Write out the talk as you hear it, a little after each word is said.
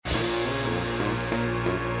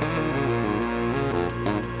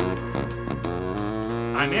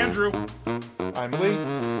I'm Andrew, I'm Lee.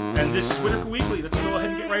 and this is Whitaker Weekly. Let's go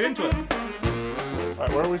ahead and get right into it. All right,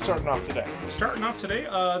 where are we starting off today? Starting off today,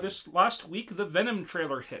 this last week, the Venom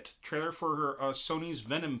trailer hit. Trailer for Sony's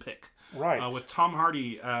Venom pick. Right. With Tom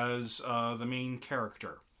Hardy as the main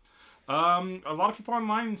character. A lot of people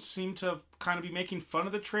online seem to kind of be making fun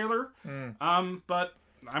of the trailer. But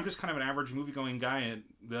I'm just kind of an average movie-going guy.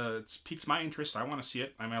 It's piqued my interest. I want to see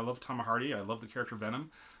it. I mean, I love Tom Hardy. I love the character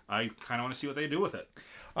Venom. I kind of want to see what they do with it.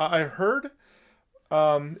 I heard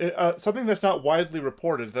something that's not widely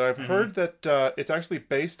reported, that I've heard that it's actually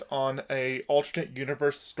based on a alternate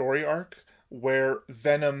universe story arc where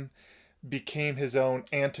Venom became his own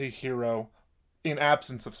anti-hero in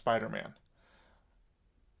absence of Spider-Man.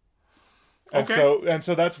 Okay. And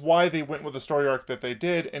so that's why they went with the story arc that they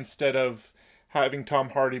did instead of having Tom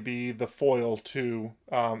Hardy be the foil to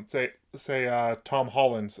say Tom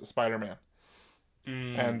Holland's Spider-Man.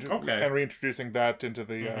 And reintroducing that into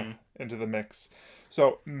the mix.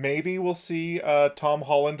 So maybe we'll see Tom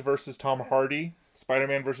Holland versus Tom Hardy,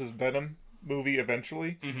 Spider-Man versus Venom movie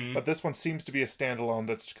eventually. But this one seems to be a standalone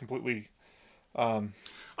that's completely...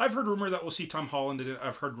 I've heard rumor that we'll see Tom Holland in it.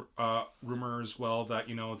 I've heard rumor as well that,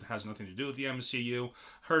 it has nothing to do with the MCU.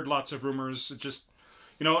 Heard lots of rumors. Just,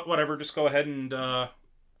 whatever. Just go ahead and, I'm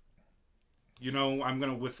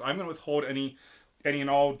gonna withhold any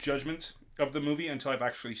and all judgment of the movie until I've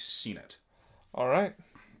actually seen it. All right.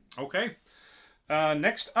 Okay.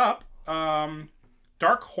 Next up,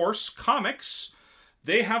 Dark Horse Comics.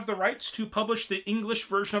 They have the rights to publish the English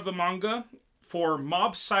version of the manga for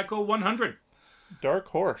Mob Psycho 100. Dark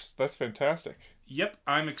Horse. That's fantastic. Yep,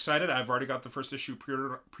 I'm excited. I've already got the first issue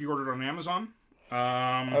pre-ordered on Amazon.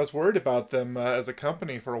 I was worried about them as a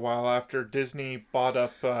company for a while after Disney bought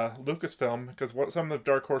up Lucasfilm, because some of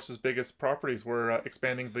Dark Horse's biggest properties were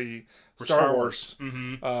expanding the Star Wars.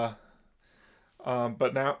 But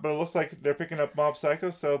it looks like they're picking up Mob Psycho,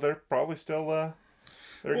 so they're probably still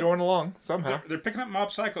going along somehow. They're picking up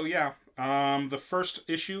Mob Psycho, yeah. The first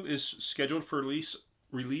issue is scheduled for release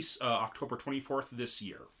October 24th this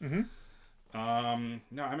year.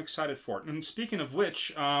 No, I'm excited for it. And speaking of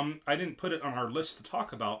which, I didn't put it on our list to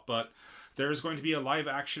talk about, but there's going to be a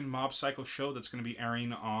live-action Mob Psycho show that's going to be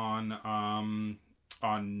airing on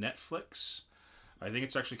Netflix. I think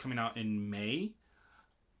it's actually coming out in May.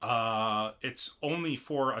 It's only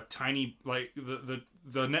for a tiny, the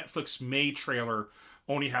Netflix May trailer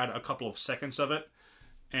only had a couple of seconds of it,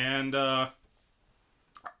 and I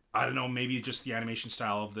don't know, maybe just the animation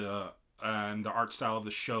style of the art style of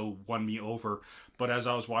the show won me over. But as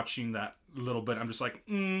I was watching that little bit, I'm just like,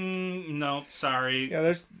 no, sorry.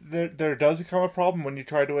 Yeah, there does become a problem when you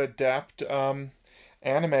try to adapt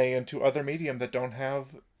anime into other medium that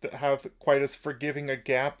have quite as forgiving a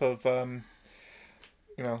gap of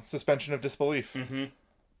suspension of disbelief.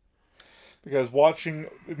 Because watching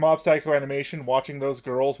Mob Psycho animation, watching those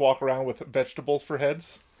girls walk around with vegetables for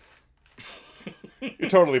heads, you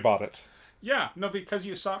totally bought it. Yeah, no, because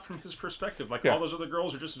you saw it from his perspective. All those other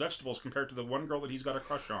girls are just vegetables compared to the one girl that he's got a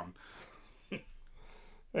crush on.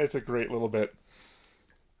 It's a great little bit.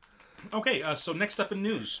 Okay, so next up in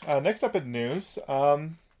news.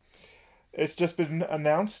 It's just been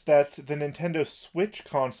announced that the Nintendo Switch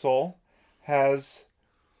console has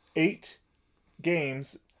 8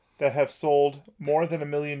 games that have sold more than 1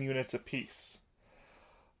 million units apiece.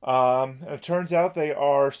 And it turns out they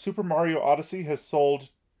are Super Mario Odyssey has sold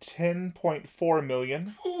 10.4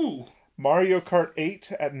 million. Ooh. Mario Kart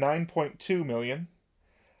 8 at 9.2 million.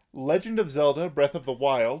 Legend of Zelda Breath of the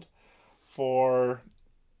Wild for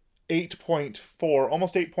 8.4,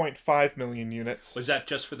 almost 8.5 million units. Was that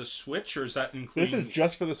just for the Switch, or is that including... This is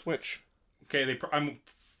just for the Switch. Okay,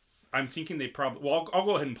 I'm thinking they probably... Well, I'll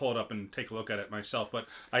go ahead and pull it up and take a look at it myself, but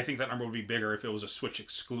I think that number would be bigger if it was a Switch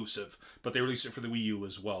exclusive. But they released it for the Wii U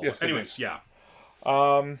as well. Yes, anyways, yeah.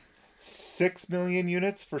 6 million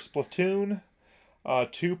units for Splatoon.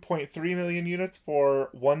 2.3 million units for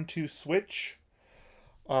 1-2 Switch.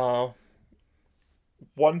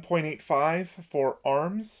 1.85 for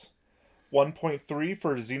ARMS. 1.3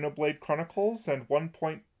 for Xenoblade Chronicles. And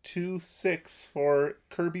 1.26 for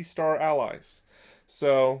Kirby Star Allies.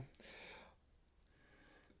 So...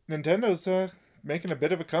 Nintendo's making a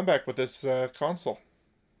bit of a comeback with this console.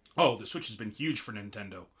 Oh, the Switch has been huge for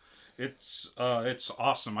Nintendo. It's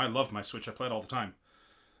awesome. I love my Switch. I play it all the time.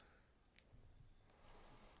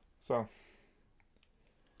 So.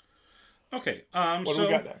 Okay. What do we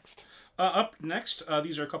got next? Up next,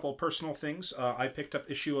 these are a couple of personal things. I picked up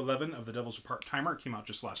issue 11 of The Devil's a Part-Timer. It came out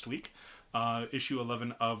just last week. Issue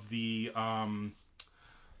 11 of the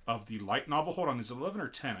light novel. Hold on, is it 11 or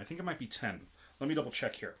 10? I think it might be 10. Let me double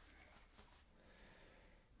check here.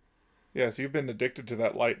 Yeah, so you've been addicted to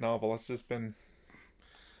that light novel. It's just been...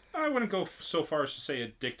 I wouldn't go so far as to say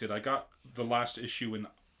addicted. I got the last issue in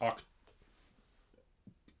I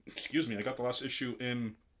got the last issue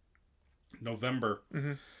in November,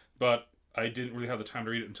 but I didn't really have the time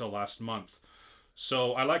to read it until last month.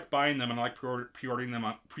 So I like buying them, and I like pre-ordering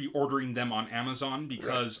them on Amazon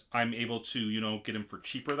because I'm able to, get them for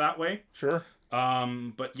cheaper that way. Sure.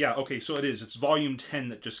 But yeah, okay, so it's volume 10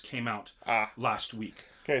 that just came out last week.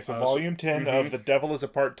 Okay, so volume 10 of The Devil is a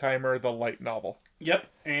Part-Timer, the light novel. Yep,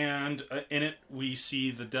 and in it we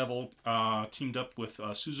see the Devil teamed up with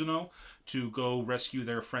Suzuno to go rescue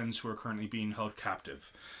their friends who are currently being held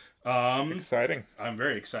captive. Exciting. I'm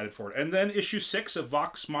very excited for it. And then issue 6 of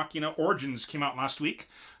Vox Machina Origins came out last week.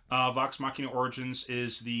 Vox Machina Origins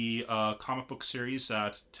is the comic book series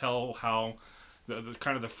that tell how the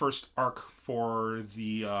kind of the first arc for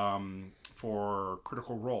the for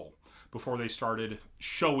Critical Role before they started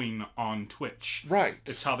showing on Twitch. Right.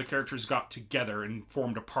 It's how the characters got together and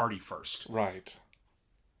formed a party first. Right.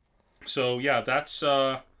 So yeah,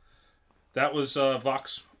 that was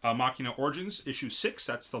Vox Machina Origins, issue 6.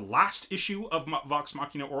 That's the last issue of Vox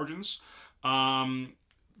Machina Origins.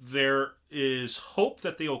 There is hope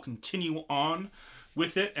that they will continue on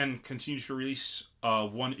with it and continue to release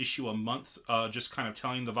one issue a month, just kind of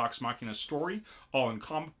telling the Vox Machina story, all in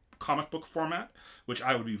comic book format, which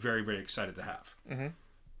I would be very, very excited to have. Mm-hmm.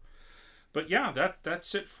 But yeah,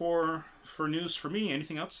 that's it for news for me.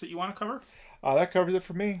 Anything else that you want to cover? That covers it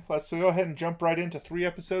for me. Let's go ahead and jump right into 3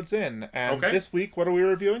 episodes in. And This week, what are we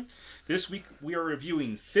reviewing? This week, we are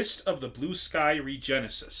reviewing Fist of the Blue Sky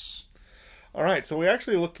Regenesis. All right, so we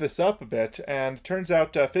actually looked this up a bit, and it turns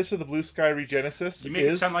out Fist of the Blue Sky Regenesis You make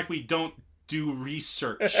it sound like we don't do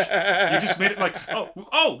research. You just made it like,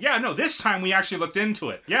 oh, yeah, no, this time we actually looked into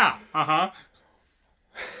it. Yeah, uh-huh.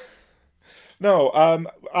 No,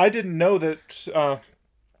 I didn't know that...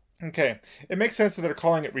 Okay, it makes sense that they're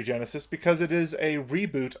calling it Regenesis because it is a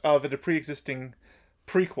reboot of a pre-existing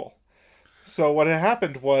prequel. So what had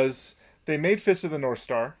happened was they made Fist of the North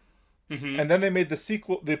Star, and then they made the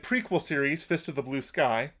prequel series, Fist of the Blue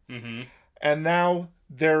Sky, and now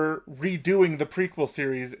they're redoing the prequel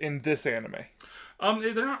series in this anime.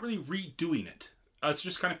 They're not really redoing it. It's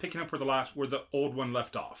just kind of picking up where the old one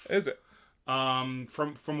left off. Is it?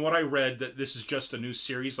 From what I read, that this is just a new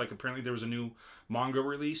series. Like apparently there was a new manga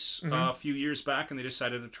release a few years back, and they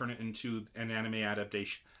decided to turn it into an anime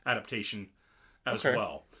adaptation as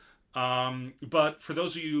well. But for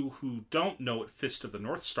those of you who don't know what Fist of the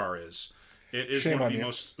North Star is, it is one of the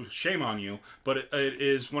most... Shame on you. But it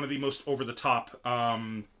is one of the most over-the-top,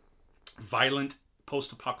 violent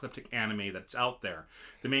post-apocalyptic anime that's out there.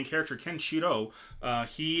 The main character, Kenshiro,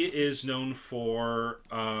 he is known for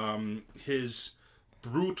his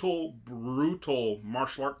brutal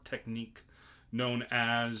martial art technique known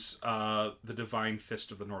as the Divine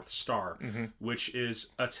Fist of the North Star, which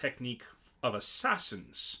is a technique of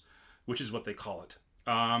assassins, which is what they call it.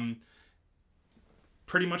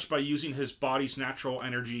 Pretty much by using his body's natural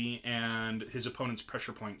energy and his opponent's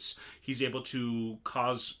pressure points, he's able to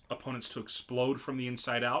cause opponents to explode from the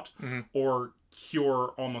inside out or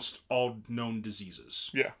cure almost all known diseases.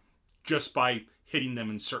 Yeah. Just by hitting them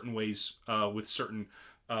in certain ways with certain,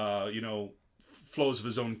 flows of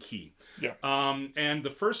his own ki. Yeah. And the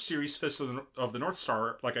first series, Fist of the North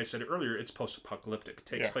Star, like I said earlier, it's post-apocalyptic. It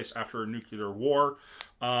takes place after a nuclear war.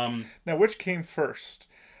 Now, which came first?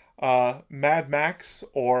 Mad Max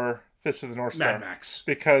or Fist of the North Star? Mad Max.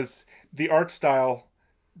 Because the art style,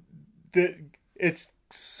 it's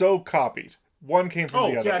so copied. One came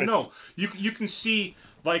from the other. Oh, yeah, no. You can see,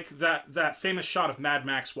 like, that famous shot of Mad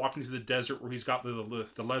Max walking through the desert where he's got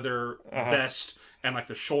the leather vest and, like,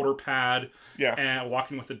 the shoulder pad and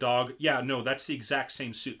walking with the dog. Yeah, no, that's the exact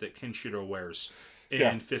same suit that Kenshiro wears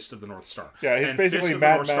in Fist of the North Star. Yeah, it's basically Fist of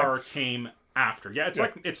Mad the North Max. Star came after. Yeah,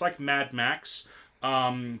 it's like Mad Max,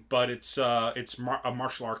 but it's a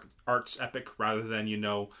martial arts epic rather than,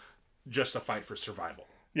 just a fight for survival.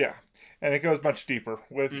 Yeah, and it goes much deeper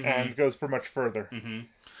and goes for much further.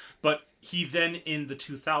 But he then, in the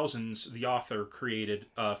 2000s, the author created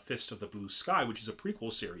Fist of the Blue Sky, which is a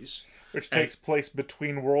prequel series. Which takes place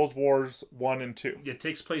between World Wars I and II. It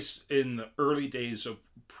takes place in the early days of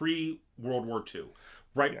pre-World War II,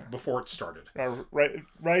 before it started. Right.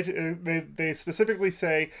 They specifically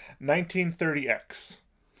say 1930X.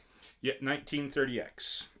 Yeah,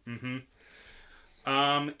 1930X.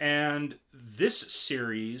 And this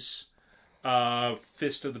series,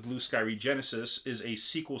 Fist of the Blue Sky Regenesis, is a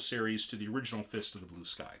sequel series to the original Fist of the Blue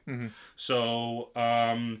Sky. So,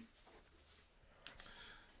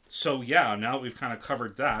 So yeah, now that we've kind of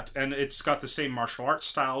covered that, and it's got the same martial arts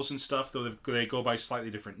styles and stuff, though they go by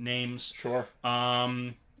slightly different names. Sure.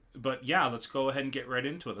 But yeah, let's go ahead and get right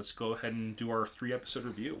into it. Let's go ahead and do our 3-episode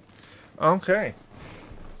review. Okay.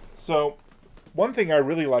 So, one thing I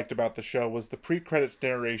really liked about the show was the pre-credits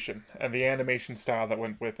narration and the animation style that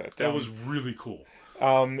went with it. That was really cool.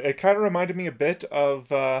 It kind of reminded me a bit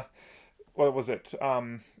of what was it?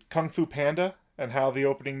 Kung Fu Panda, and how the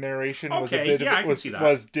opening narration was a bit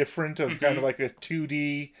was different. It was kind of like a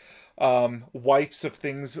 2D wipes of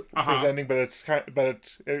things presenting,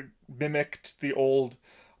 but it mimicked the old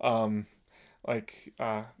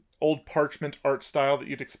old parchment art style that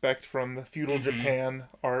you'd expect from feudal Japan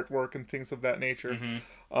artwork and things of that nature.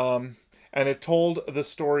 And it told the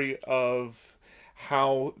story of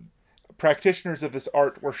how practitioners of this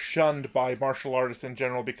art were shunned by martial artists in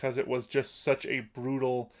general because it was just such a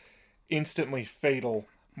brutal, instantly fatal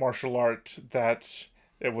martial art that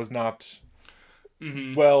it was not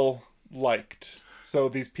well liked. So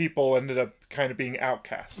these people ended up kind of being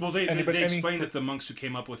outcasts. They explained that the monks who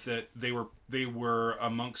came up with it, they were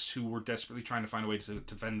monks who were desperately trying to find a way to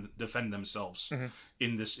defend themselves.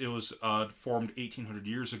 In this, it was formed 1800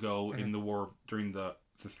 years ago in the war during the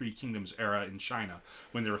Three Kingdoms era in China,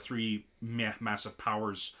 when there were three massive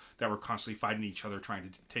powers that were constantly fighting each other, trying to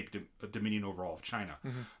take dominion over all of China.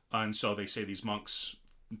 And so they say these monks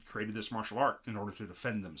created this martial art in order to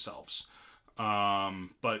defend themselves.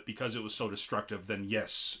 But because it was so destructive, then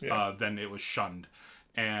then it was shunned,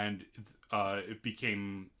 and it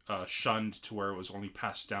became shunned to where it was only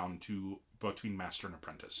passed down to between master and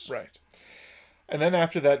apprentice. Right. And then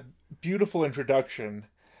after that beautiful introduction,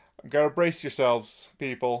 I've got to brace yourselves,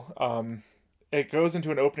 people. It goes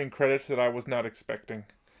into an opening credits that I was not expecting.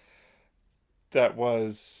 That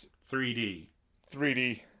was 3D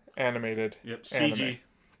animated. Yep,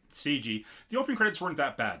 CG. The opening credits weren't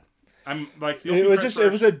that bad.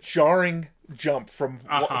 It was a jarring jump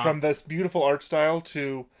from this beautiful art style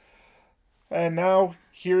to, and now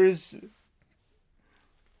here's.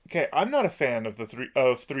 Okay, I'm not a fan of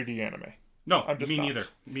 3D anime. No, me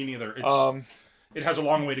neither. It has a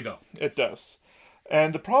long way to go. It does,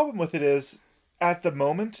 and the problem with it is, at the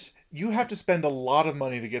moment, you have to spend a lot of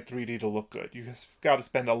money to get 3D to look good. You've got to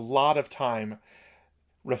spend a lot of time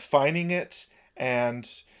refining it, and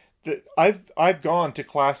I've gone to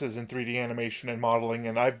classes in 3D animation and modeling,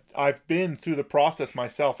 and I've been through the process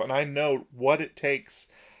myself, and I know what it takes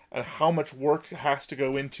and how much work has to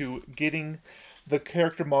go into getting the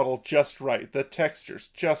character model just right, the textures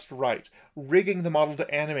just right, rigging the model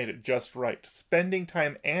to animate it just right, spending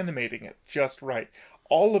time animating it just right.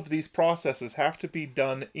 All of these processes have to be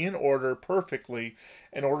done in order perfectly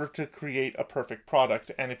in order to create a perfect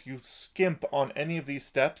product. And if you skimp on any of these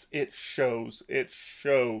steps, it shows. It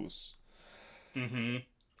shows.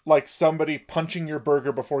 Like somebody punching your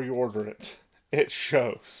burger before you order it. It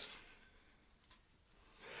shows.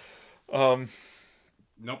 Nope,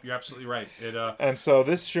 you're absolutely right. And so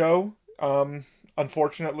this show,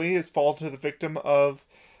 unfortunately, is fallen to the victim of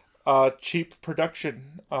cheap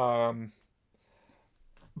production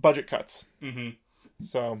budget cuts.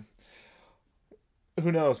 So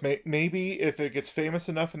who knows? Maybe if it gets famous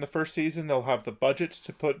enough in the first season, they'll have the budgets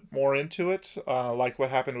to put more into it, like what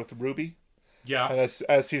happened with RWBY. Yeah. And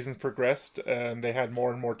as seasons progressed, they had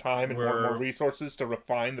more and more time and more resources to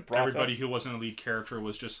refine the process. Everybody who wasn't a lead character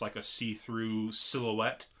was just like a see-through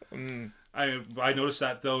silhouette. I noticed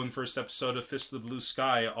that though in the first episode of Fist of the Blue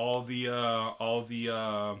Sky, all the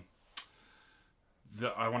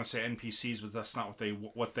I want to say NPCs, but that's not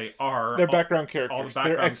what they are. They're background characters. All the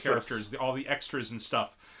background characters, all the extras and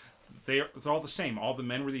stuff. They're all the same. All the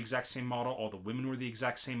men were the exact same model. All the women were the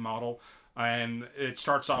exact same model. And it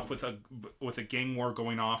starts off with a gang war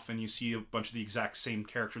going off, and you see a bunch of the exact same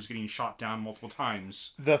characters getting shot down multiple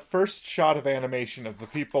times. The first shot of animation of the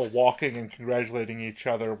people walking and congratulating each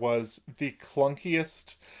other was the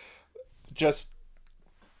clunkiest. Just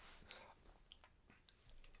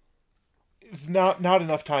not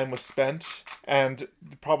enough time was spent, and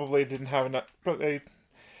probably didn't have enough. But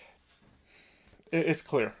it's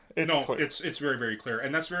clear. Clear. It's very, very clear.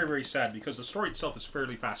 And that's very, very sad because the story itself is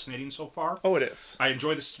fairly fascinating so far. Oh, it is. I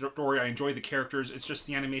enjoy the story. I enjoy the characters. It's just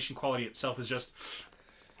the animation quality itself is just...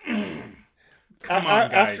 Come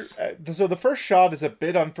on, guys. So the first shot is a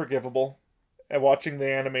bit unforgivable. Watching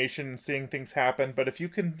the animation and seeing things happen. But if you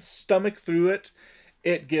can stomach through it,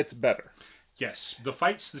 it gets better. Yes. The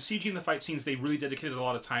CG in the fight scenes, they really dedicated a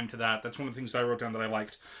lot of time to that. That's one of the things that I wrote down that I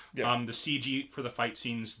liked. Yeah. The CG for the fight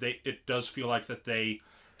scenes, it does feel like that they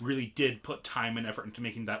really did put time and effort into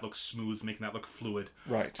making that look smooth, making that look fluid.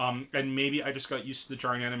 Right. And maybe I just got used to the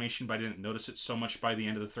jarring animation, but I didn't notice it so much by the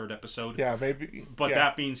end of the third episode. Yeah, maybe. But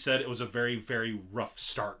that being said, it was a very, very rough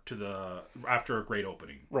start after a great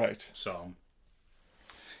opening. Right. So,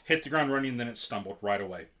 hit the ground running, then it stumbled right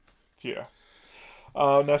away. Yeah.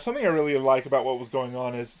 Now, something I really like about what was going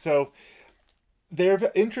on is, so they've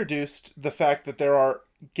introduced the fact that there are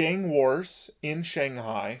gang wars in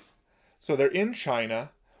Shanghai. So they're in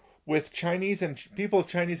China with Chinese and people of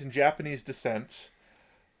Chinese and Japanese descent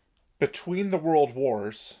between the world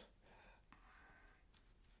wars.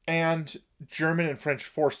 And German and French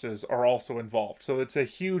forces are also involved. So it's a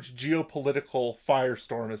huge geopolitical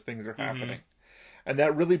firestorm as things are happening. And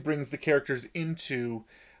that really brings the characters into,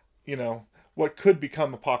 what could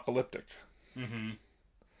become apocalyptic.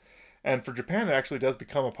 And for Japan, it actually does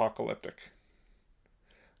become apocalyptic.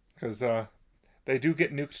 Because they do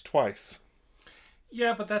get nuked twice.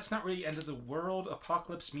 Yeah, but that's not really end of the world.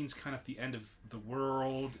 Apocalypse means kind of the end of the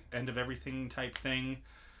world, end of everything type thing.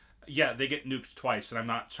 Yeah, they get nuked twice, and I'm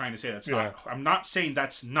not trying to say that's not... I'm not saying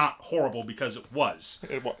that's not horrible, because it was.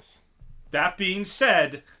 It was. That being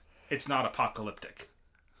said, it's not apocalyptic.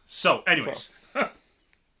 So, anyways.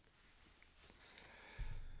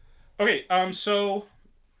 Okay, so...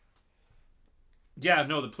 Yeah,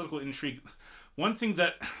 no, the political intrigue... One thing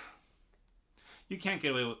that... You can't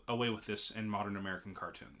get away with this in modern American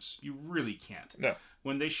cartoons. You really can't. No.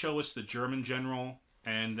 When they show us the German general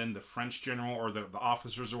and then the French general or the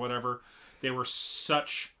officers or whatever, they were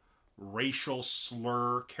such racial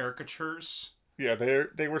slur caricatures. Yeah,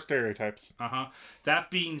 they were stereotypes.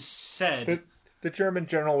 That being said... The German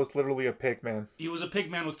general was literally a pig man. He was a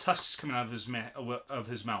pig man with tusks coming out of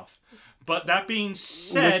his mouth. But that being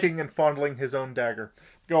said... Licking and fondling his own dagger.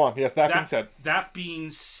 Go on. Yes, that being said. That being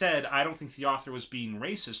said, I don't think the author was being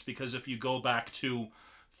racist, because if you go back to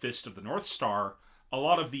Fist of the North Star, a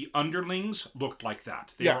lot of the underlings looked like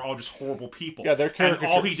that. They were all just horrible people. Yeah, they're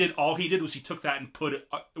caricatures. And all he did was he took that and put it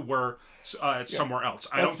somewhere else.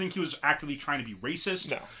 I don't think he was actively trying to be racist.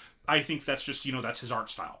 No. I think that's just, that's his art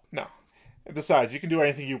style. No. Besides, you can do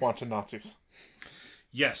anything you want to Nazis.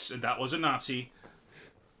 Yes, and that was a Nazi.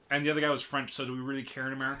 And the other guy was French, so do we really care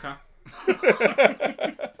in America?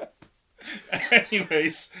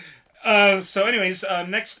 Anyways,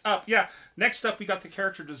 next up we got the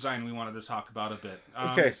character design we wanted to talk about a bit.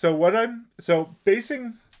 Okay, so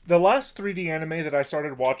basing the last 3D anime that I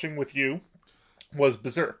started watching with you was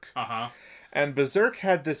Berserk. And Berserk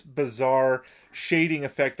had this bizarre shading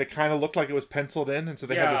effect that kind of looked like it was penciled in, and so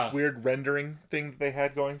they had this weird rendering thing that they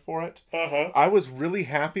had going for it. I was really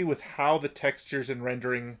happy with how the textures and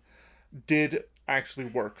rendering did actually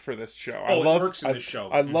work for this show. It works in this show.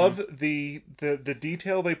 I love the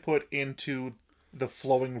detail they put into the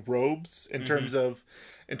flowing robes in terms of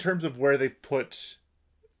where they put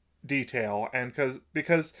detail, and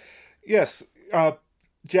because yes,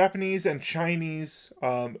 Japanese and Chinese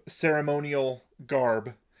ceremonial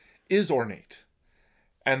garb is ornate,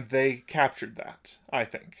 and they captured that, I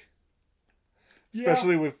think,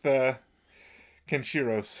 especially with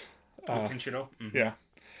Kenshiro's. With Kenshiro, yeah.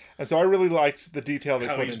 And so I really liked the detail they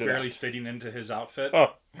put into that. How he's barely fitting into his outfit.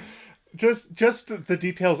 Oh, just the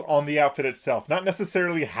details on the outfit itself, not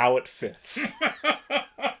necessarily how it fits.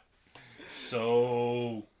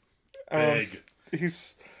 So big.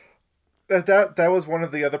 He's that was one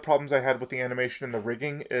of the other problems I had with the animation and the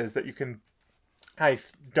rigging, is that I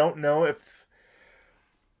don't know if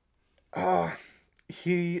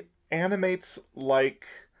he animates like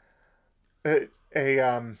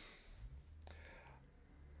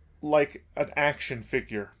like an action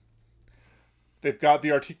figure. They've got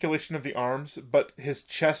the articulation of the arms, but his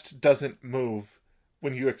chest doesn't move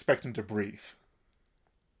when you expect him to breathe.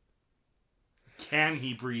 Can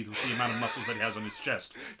he breathe with the amount of muscles that he has on his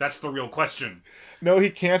chest? That's the real question. No, he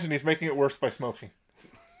can't, and he's making it worse by smoking.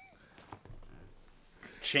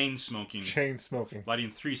 Chain smoking.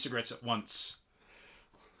 Lighting 3 cigarettes at once.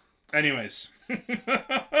 Anyways.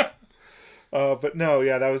 But no,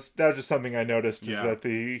 yeah, that was just something I noticed, is that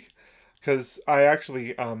because I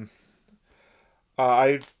actually,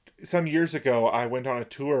 some years ago, I went on a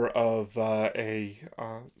tour of a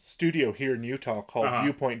studio here in Utah called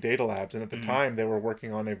Viewpoint Data Labs, and at the time they were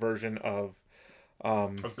working on a version of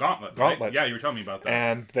Gauntlet. Right? Yeah, you were telling me about that.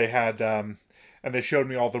 And they had, and they showed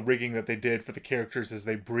me all the rigging that they did for the characters as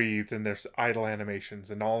they breathed, and their idle animations,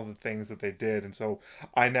 and all of the things that they did. And so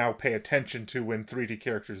I now pay attention to when 3D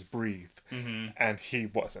characters breathe, and he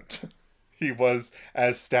wasn't. He was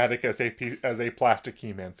as static as a plastic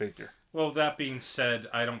He-Man figure. Well, that being said,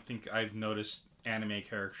 I don't think I've noticed anime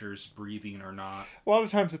characters breathing or not. A lot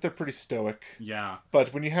of times that they're pretty stoic. Yeah.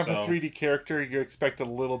 But when you have a 3D character, you expect a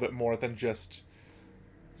little bit more than just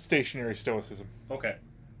stationary stoicism. Okay.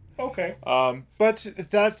 But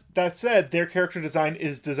that said, their character design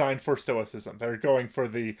is designed for stoicism. They're going for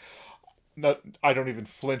the I don't even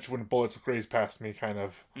flinch when bullets graze past me kind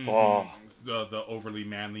of. The overly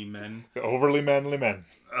manly men. The overly manly men.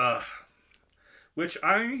 Which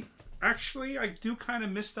I do kind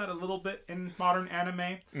of miss that a little bit in modern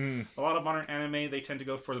anime. A lot of modern anime, they tend to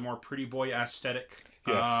go for the more pretty boy aesthetic.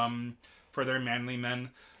 Yes. For their manly men.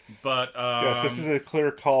 But yes, this is a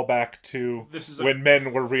clear callback to when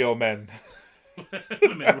men were real men.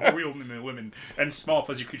 Women were real women, and small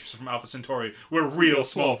fuzzy creatures from Alpha Centauri were real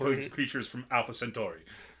small fuzzy creatures from Alpha Centauri.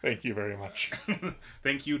 Thank you very much.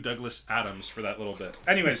 Thank you, Douglas Adams, for that little bit.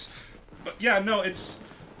 Anyways, but yeah, no, it's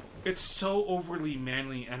so overly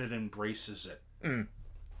manly, and it embraces it.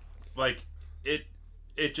 Like it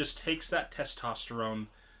just takes that testosterone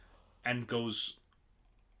and goes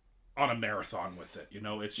on a marathon with it. You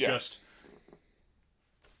know, it's just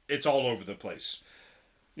it's all over the place.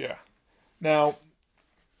 Yeah. Now,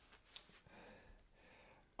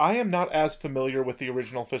 I am not as familiar with the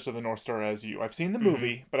original Fist of the North Star as you. I've seen the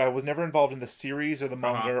movie, but I was never involved in the series or the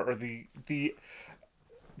manga or the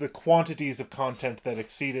quantities of content that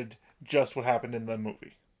exceeded just what happened in the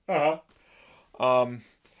movie.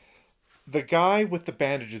 The guy with the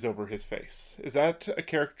bandages over his face, is that a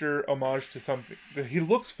character homage to something? He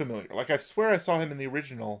looks familiar. Like, I swear I saw him in the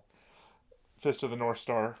original Fist of the North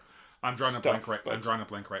Star. I'm drawing a blank right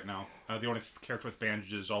now. The only character with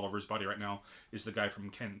bandages all over his body right now is the guy from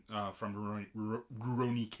Rurouni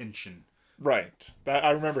Kenshin. Right. That I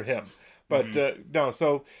remember him. But no,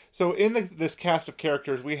 so in this cast of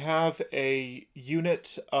characters, we have a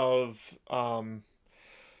unit of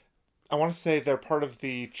I want to say they're part of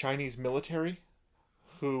the Chinese military,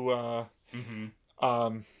 who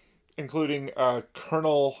including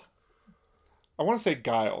Colonel. I want to say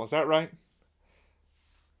Guile. Is that right?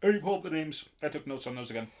 Hey, hold the names. I took notes on those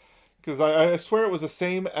again. Because I swear it was the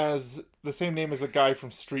same name as the guy from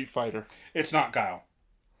Street Fighter. It's not Guile.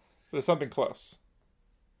 But it's something close.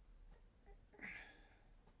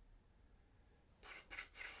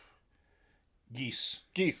 Geese.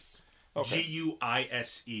 Okay.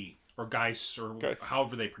 Guise. Or Geis, or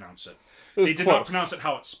however they pronounce it. They did not pronounce it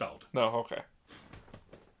how it's spelled. No, okay.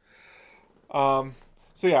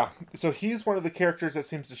 So yeah, so he's one of the characters that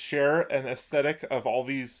seems to share an aesthetic of all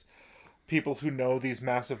these people who know these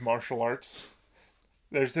massive martial arts.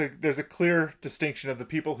 There's a clear distinction of the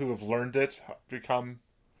people who have learned it become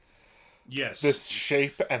this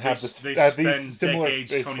shape and have this. They spend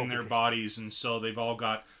decades toning their bodies, and so they've all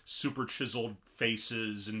got super chiseled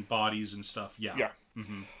faces and bodies and stuff. Yeah.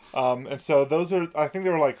 And so those are, I think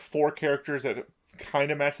there were like 4 characters that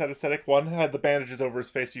kind of match that aesthetic. One had the bandages over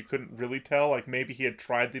his face, you couldn't really tell, like maybe he had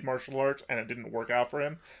tried the martial arts and it didn't work out for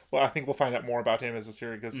him. Well, I think we'll find out more about him as the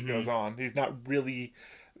series goes on. He's not really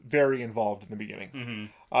very involved in the beginning.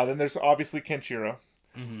 Then there's obviously Kenshiro.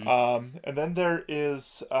 And then there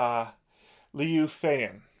is Liu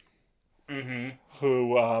Feian,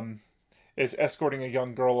 who is escorting a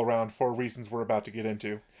young girl around for reasons we're about to get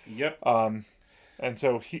into. And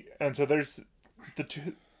so there's the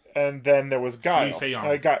two, and then there was Guile.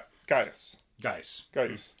 Gaius.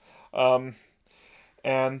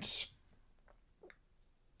 And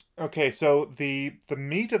okay, so the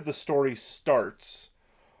meat of the story starts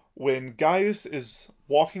when Gaius is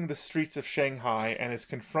walking the streets of Shanghai and is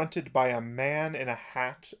confronted by a man in a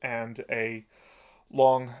hat and a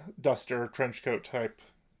long duster trench coat type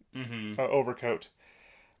overcoat,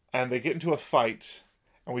 and they get into a fight.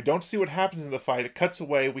 And we don't see what happens in the fight. It cuts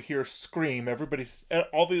away. We hear a scream.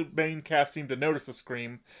 All the main cast seem to notice a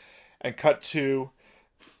scream. And cut to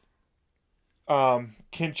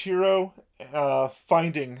Kenshiro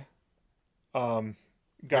finding the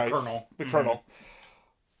colonel.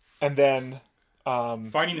 And then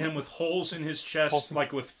finding him with holes in his chest,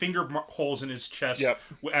 like with finger holes in his chest,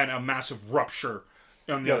 and a massive rupture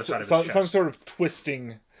on the other side of his chest. Some sort of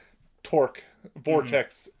twisting torque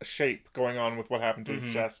vortex shape going on with what happened to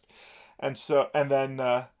his chest. And then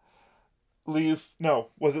was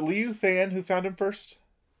it Liu Feian who found him first?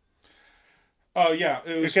 Oh yeah,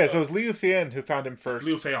 it was, okay, so it was Liu Feian who found him first.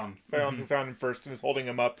 Liu Feian who found him first and is holding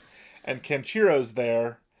him up, and Kenshiro's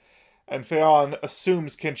there, and Feian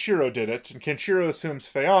assumes Kenshiro did it, and Kenshiro assumes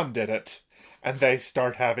Feian did it, and they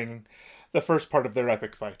start having the first part of their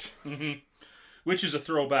epic fight. Which is a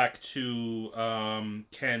throwback to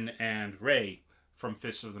Ken and Rei from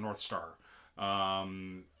Fist of the North Star.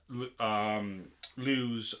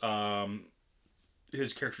 Liu's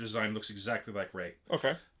his character design looks exactly like Rey.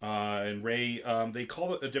 Okay. And Rey, they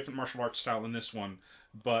call it a different martial arts style in this one,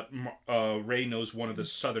 but Rey knows one of the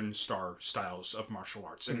Southern Star styles of martial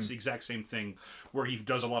arts, and it's the exact same thing where he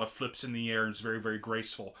does a lot of flips in the air and it's very, very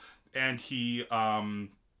graceful, and he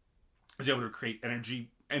is able to create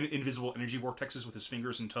invisible energy vortexes with his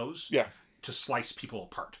fingers and toes. Yeah. To slice people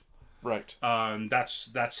apart. Right.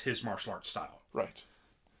 That's his martial arts style. Right.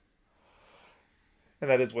 And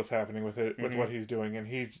that is what's happening with it, with what he's doing, and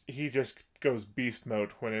he just goes beast mode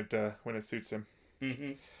when it suits him.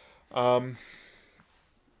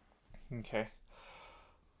 Okay.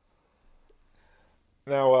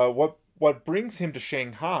 Now, what brings him to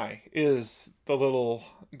Shanghai is the little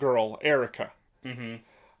girl Erica.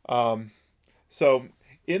 So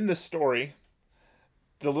in the story,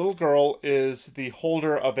 the little girl is the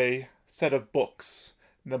holder of a set of books.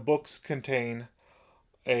 And the books contain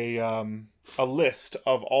a list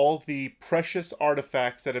of all the precious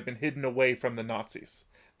artifacts that have been hidden away from the Nazis.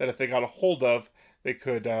 That if they got a hold of, they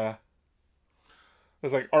could. There's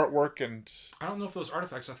like artwork and. I don't know if it was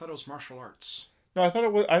artifacts. I thought it was martial arts. No, I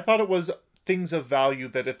thought it was things of value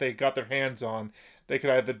that if they got their hands on, they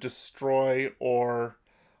could either destroy or.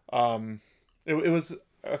 It was.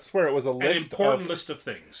 I swear it was a list. An important list of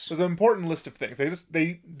things. It was an important list of things.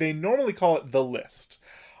 They normally call it the list.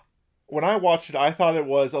 When I watched it, I thought it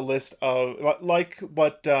was a list of like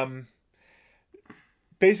what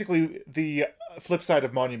basically the flip side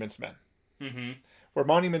of Monuments Men, where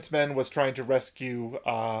Monuments Men was trying to rescue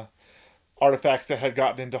artifacts that had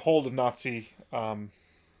gotten into hold of Nazi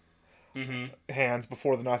hands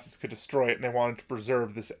before the Nazis could destroy it, and they wanted to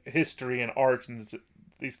preserve this history and art and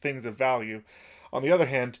these things of value. On the other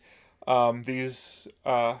hand, these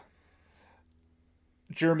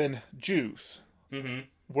German Jews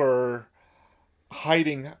were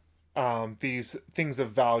hiding these things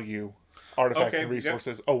of value, artifacts and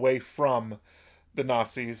resources away from the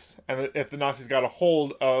Nazis. And if the Nazis got a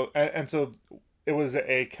hold of... And so it was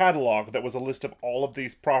a catalog that was a list of all of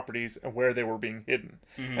these properties and where they were being hidden.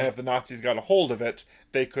 And if the Nazis got a hold of it,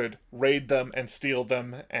 they could raid them and steal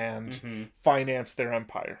them and finance their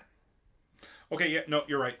empire. Okay, yeah, no,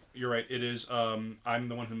 you're right. You're right. It is, I'm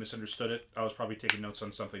the one who misunderstood it. I was probably taking notes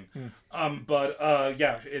on something. But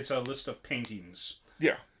yeah, it's a list of paintings.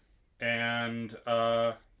 Yeah. And,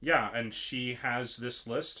 yeah, and she has this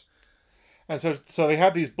list. And so they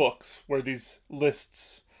have these books where these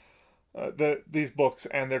lists, these books,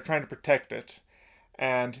 and they're trying to protect it.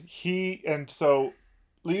 And so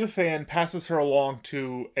Liu Fan passes her along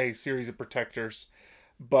to a series of protectors,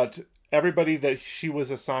 but everybody that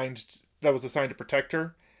was assigned to protect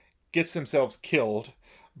her gets themselves killed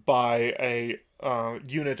by a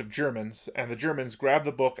unit of Germans, and the Germans grab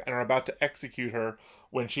the book and are about to execute her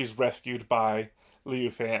when she's rescued by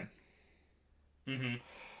Liu Fan. It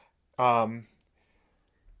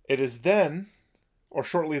is then, or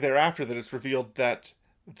shortly thereafter, that it's revealed that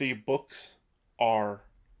the books are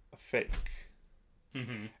fake.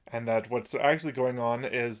 And that what's actually going on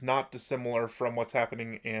is not dissimilar from what's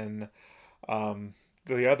happening in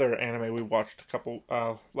the other anime we watched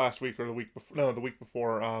last week or the week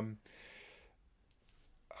before,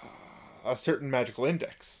 A Certain Magical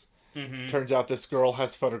Index. Turns out this girl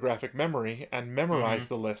has photographic memory and memorized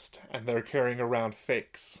the list, and they're carrying around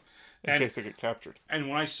fakes in case they get captured. And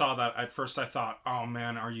when I saw that, at first I thought, oh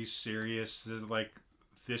man, are you serious? This is like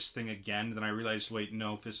this thing again? Then I realized, wait,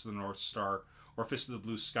 no, Fist of the North Star or Fist of the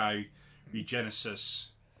Blue Sky Regenesis.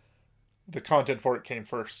 The content for it came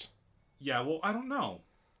first. Yeah, well, I don't know.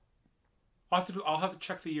 I'll have to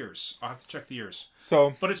check the years.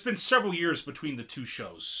 So, but it's been several years between the two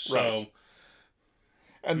shows. So, right.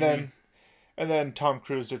 And then Tom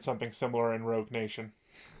Cruise did something similar in Rogue Nation.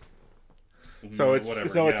 So it's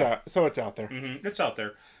out there. It's out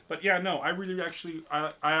there. But yeah, no, I really actually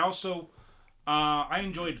I also I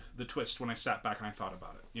enjoyed the twist when I sat back and I thought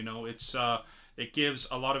about it. You know, it gives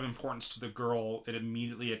a lot of importance to the girl. It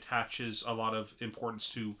immediately attaches a lot of importance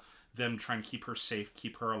to them trying to keep her safe,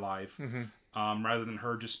 keep her alive, rather than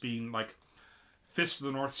her just being like Fist of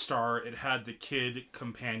the North Star. It had the kid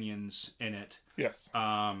companions in it. Yes.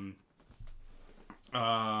 Bart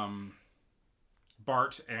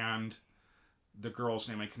and the girl's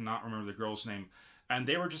name. I cannot remember the girl's name. And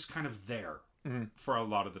they were just kind of there for a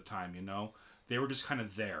lot of the time, you know? They were just kind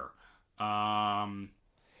of there.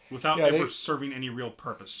 Without ever serving any real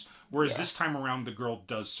purpose. Whereas this time around, the girl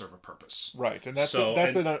does serve a purpose. Right, and that's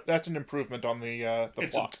an improvement on the plot.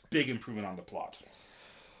 It's a big improvement on the plot.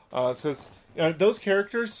 Because those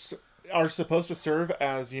characters are supposed to serve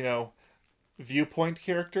as, viewpoint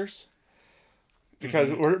characters.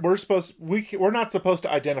 because we're not supposed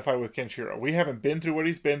to identify with Kenshiro. We haven't been through what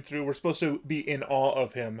he's been through. We're supposed to be in awe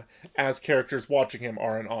of him, as characters watching him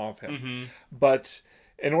are in awe of him. But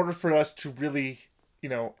in order for us to really,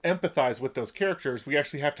 empathize with those characters, we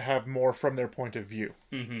actually have to have more from their point of view.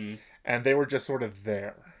 And they were just sort of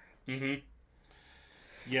there.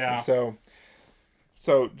 Yeah. So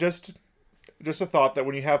just a thought that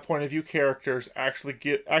when you have point of view characters,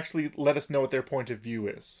 actually let us know what their point of view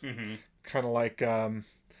is. Kind of like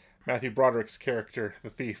Matthew Broderick's character, the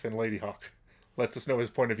thief in Ladyhawke, lets us know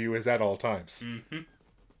his point of view is at all times.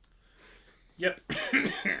 Yep.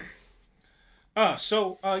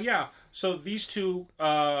 So these two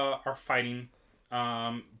are fighting,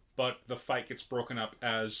 but the fight gets broken up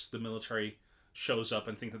as the military shows up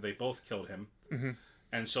and think that they both killed him.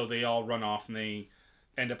 And so they all run off and they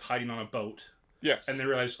end up hiding on a boat. Yes. And they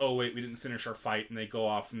realize, oh wait, we didn't finish our fight, and they go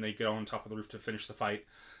off and they get on top of the roof to finish the fight.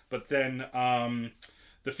 But then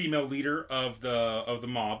the female leader of the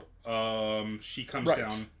mob, she comes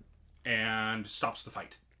down and stops the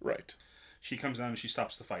fight. Right. She comes down and she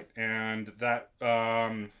stops the fight. And that,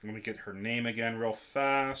 let me get her name again real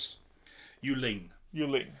fast. Yuling.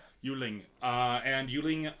 And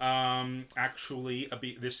Yuling, actually,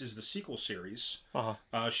 this is the sequel series.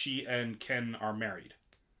 She and Ken are married.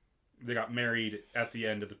 They got married at the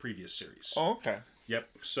end of the previous series. Oh, okay. Yep.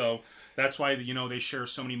 So that's why, they share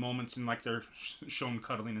so many moments and like they're shown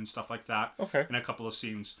cuddling and stuff like that. Okay. In a couple of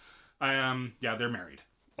scenes. They're married.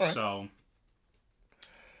 All right. So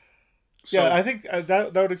yeah, I think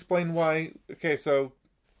that would explain why. Okay, so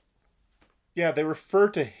yeah, they refer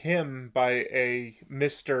to him by a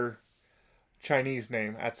Mr. Chinese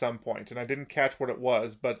name at some point, and I didn't catch what it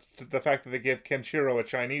was, but the fact that they gave Kenshiro a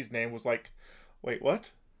Chinese name was like, wait,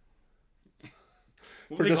 what?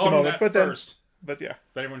 Well, for just a moment, but first, yeah,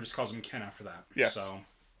 but everyone just calls him Ken after that. Yes.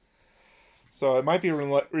 So it might be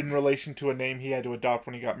in relation to a name he had to adopt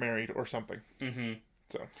when he got married or something.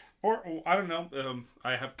 So. Or I don't know.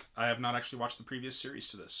 I have not actually watched the previous series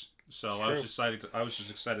to this, so I was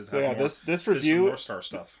just excited to have more. This review, more Star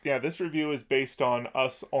stuff. Yeah, this review is based on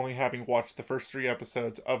us only having watched the first 3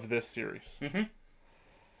 episodes of this series, and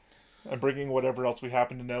bringing whatever else we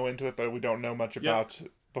happen to know into it, but we don't know much about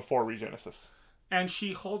before Regenesis. And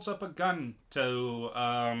she holds up a gun to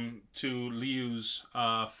Liu's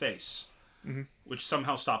face, which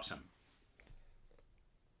somehow stops him.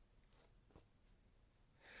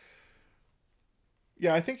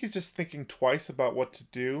 Yeah, I think he's just thinking twice about what to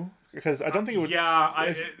do, because I don't think it would.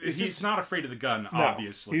 He's not afraid of the gun. No,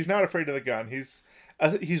 obviously, he's not afraid of the gun. He's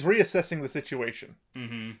reassessing the situation.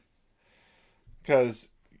 Because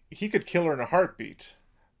he could kill her in a heartbeat,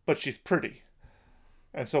 but she's pretty,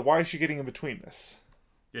 and so why is she getting in between this?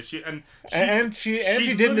 Yeah, she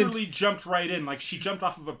literally jumped right in. Like, she jumped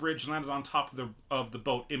off of a bridge, landed on top of the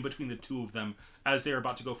boat, in between the two of them as they were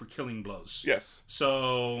about to go for killing blows. Yes.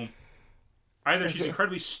 So either she's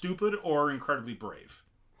incredibly stupid or incredibly brave.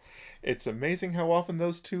 It's amazing how often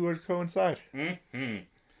those two would coincide.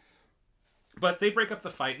 But they break up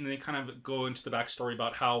the fight and they kind of go into the backstory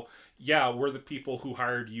about how, we're the people who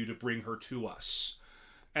hired you to bring her to us.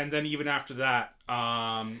 And then even after that,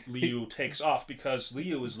 Liu takes off because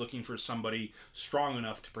Liu is looking for somebody strong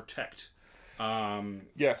enough to protect.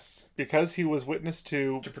 Yes, because he was witness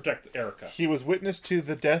to protect Erica. He was witness to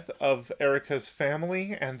the death of Erica's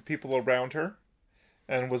family and people around her,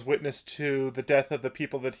 and was witness to the death of the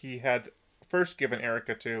people that he had first given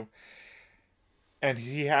Erica to. And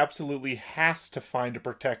he absolutely has to find a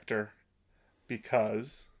protector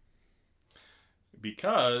because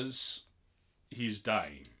he's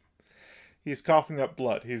dying. He's coughing up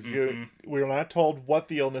blood. We're not told what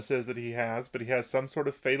the illness is that he has, but he has some sort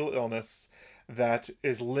of fatal illness that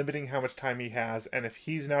is limiting how much time he has, and if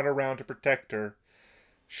he's not around to protect her,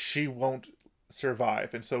 she won't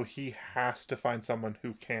survive. And so he has to find someone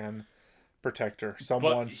who can protect her,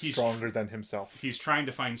 someone stronger than himself. He's trying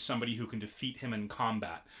to find somebody who can defeat him in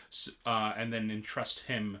combat, and then entrust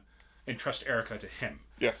Erica to him.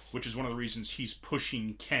 Yes. Which is one of the reasons he's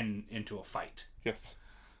pushing Ken into a fight. Yes.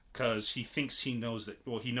 Because he thinks he knows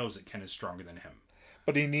that Ken is stronger than him.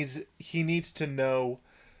 But he needs to know.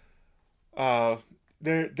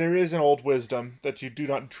 There is an old wisdom that you do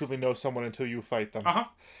not truly know someone until you fight them.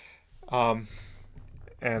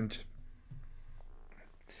 And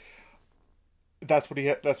that's what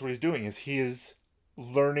he's doing. He is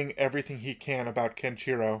learning everything he can about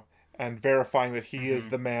Kenshiro and verifying that he is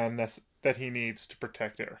the man that he needs to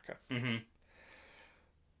protect Erica.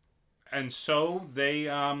 And so they,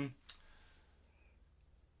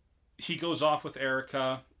 he goes off with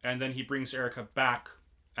Erica, and then he brings Erica back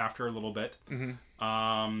after a little bit.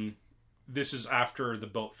 this is after the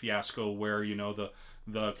boat fiasco, where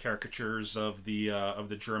the caricatures of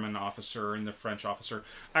the German officer and the French officer.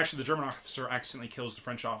 Actually, the German officer accidentally kills the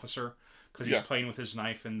French officer because he's playing with his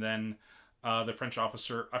knife, and then the French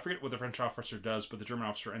officer, I forget what the French officer does, but the German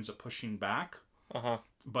officer ends up pushing back.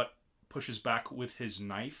 But pushes back with his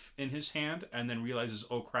knife in his hand, and then realizes,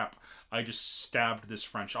 oh crap, I just stabbed this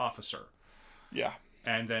French officer. Yeah.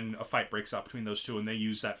 And then a fight breaks out between those two, and they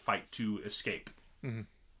use that fight to escape.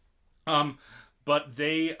 But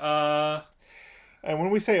they and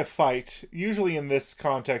when we say a fight, usually in this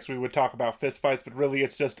context we would talk about fist fights, but really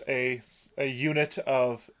it's just a unit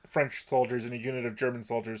of French soldiers and a unit of German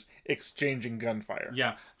soldiers exchanging gunfire.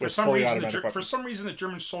 Yeah. For some reason the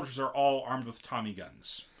German soldiers are all armed with Tommy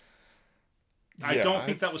guns. I don't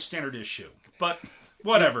think that was standard issue, but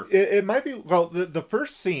whatever. It might be. Well, the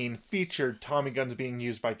first scene featured Tommy guns being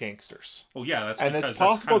used by gangsters. Well, yeah, that's and because it's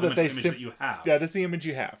possible that's kind of that the image that you have. That is the image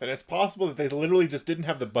you have, and it's possible that they literally just didn't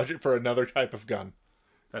have the budget for another type of gun.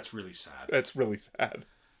 That's really sad. That's really sad.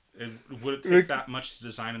 Would it take that much to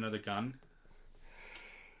design another gun?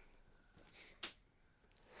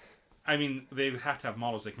 I mean, they have to have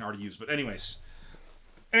models they can already use, but anyways,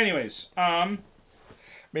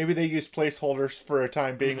 maybe they used placeholders for a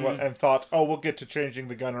time being and thought, oh, we'll get to changing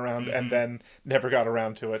the gun around, and then never got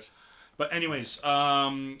around to it. But anyways,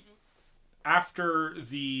 after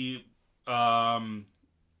the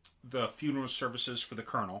funeral services for the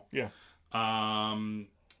colonel, the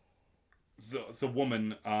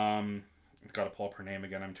woman, I've got to pull up her name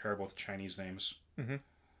again. I'm terrible with Chinese names.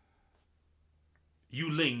 Yu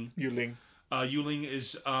Ling. Yu Ling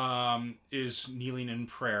is kneeling in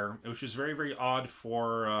prayer, which is very, very odd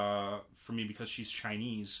for me because she's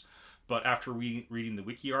Chinese. But after reading the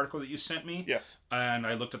wiki article that you sent me, and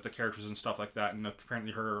I looked up the characters and stuff like that, and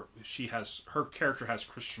apparently her character has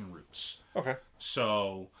Christian roots. Okay.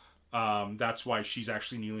 So that's why she's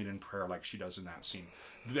actually kneeling in prayer like she does in that scene.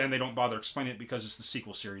 And they don't bother explaining it because it's the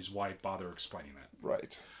sequel series. Why bother explaining it?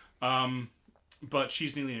 Right. But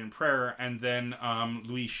she's kneeling in prayer, and then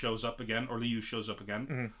Liu shows up again,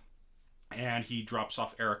 and he drops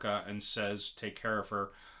off Erica and says, "Take care of her.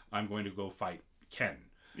 I'm going to go fight Ken."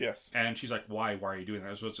 Yes. And she's like, "Why? Why are you doing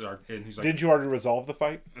that?" And he's like, "Didn't you already resolve the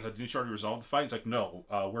fight?" Didn't you already resolve the fight? He's like, "No,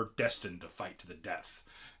 we're destined to fight to the death."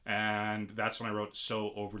 And that's when I wrote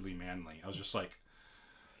so overly manly. I was just like,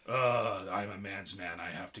 I'm a man's man. I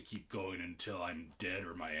have to keep going until I'm dead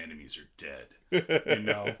or my enemies are dead.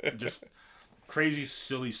 Just crazy,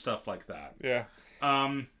 silly stuff like that. Yeah.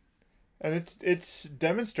 And it's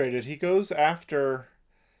demonstrated. He goes after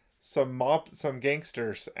some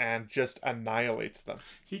gangsters and just annihilates them.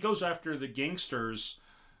 He goes after the gangsters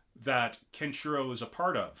that Kenshiro is a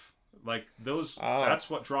part of. Like those, that's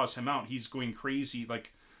what draws him out. He's going crazy.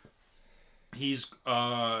 Like he's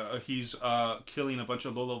killing a bunch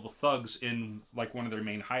of low-level thugs in like one of their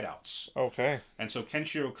main hideouts. Okay. And so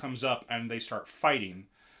Kenshiro comes up and they start fighting.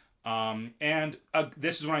 And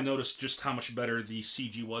this is when I noticed just how much better the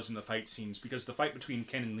CG was in the fight scenes, because the fight between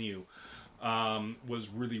Ken and Liu was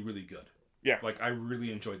really, really good. Yeah. Like I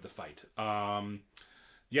really enjoyed the fight.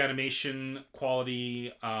 The animation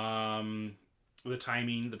quality, the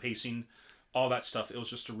timing, the pacing, all that stuff. It was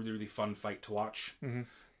just a really, really fun fight to watch.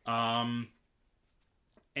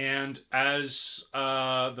 And as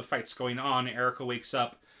the fight's going on, Erica wakes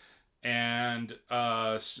up and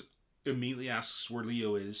immediately asks where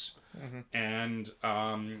Leo is. And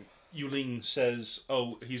Yu Ling says,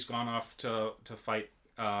 "Oh, he's gone off to fight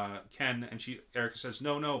Ken." And Erica says,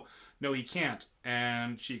 No, he can't.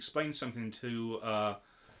 And she explains something to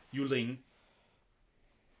Yu Ling,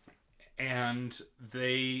 and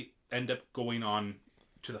they end up going on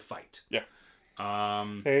to the fight. Yeah.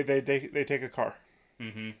 They take a car.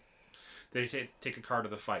 They take a car to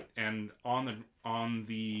the fight, and on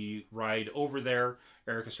the ride over there,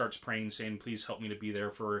 Erica starts praying, saying, "Please help me to be there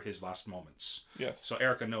for his last moments." Yes. So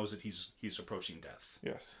Erica knows that he's approaching death.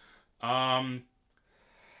 Yes. So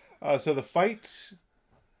the fight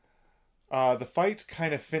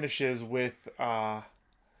kind of finishes with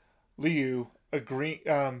Liu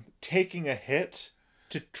taking a hit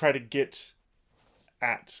to try to get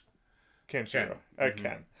at Kenshiro.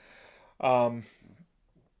 Ken. And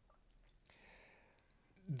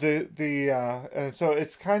so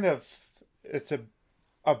it's a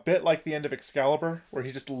bit like the end of Excalibur, where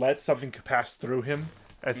he just lets something pass through him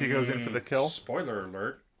as he goes in for the kill. Spoiler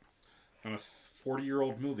alert! On a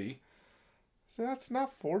 40-year-old movie. So that's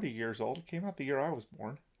not 40 years old. It came out the year I was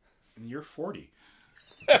born. And you're 40.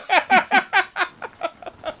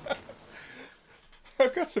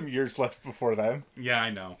 I've got some years left before then. Yeah,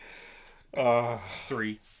 I know.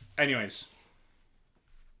 3. Anyways.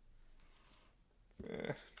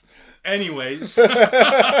 Anyways. So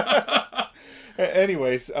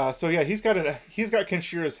yeah, he's got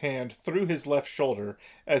Kenshira's hand through his left shoulder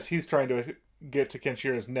as he's trying to get to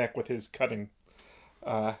Kenshira's neck with his cutting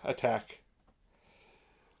attack.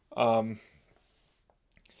 But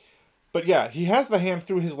yeah, he has the hand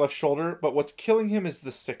through his left shoulder, but what's killing him is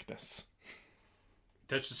the sickness.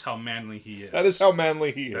 That's just how manly he is. That is how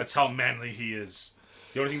manly he is. That's how manly he is.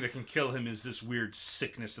 The only thing that can kill him is this weird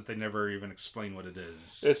sickness that they never even explain what it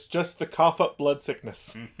is. It's just the cough-up blood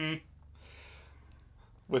sickness. Mm-hmm.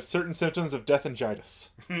 With certain symptoms of deathingitis.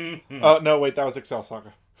 Oh, no, wait, that was Excel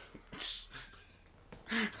Saga.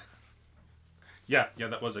 Yeah,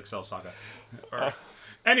 that was Excel Saga.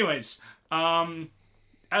 Anyways,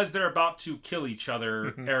 as they're about to kill each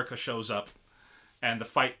other, Erica shows up. And the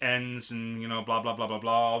fight ends, and, blah, blah, blah, blah,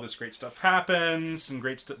 blah. All this great stuff happens, and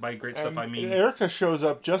by great stuff I mean... Erica shows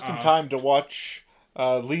up just in time to watch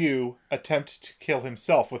Liu attempt to kill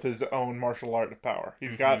himself with his own martial art power.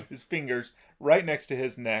 He's got his fingers right next to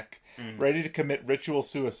his neck, ready to commit ritual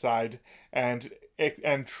suicide, and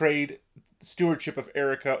trade stewardship of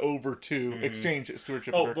Erica over to... exchange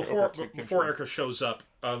stewardship of Erica over to before Erica shows up,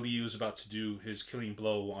 Liu's about to do his killing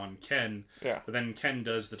blow on Ken. Yeah. But then Ken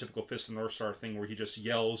does the typical Fist of the North Star thing where he just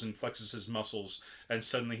yells and flexes his muscles, and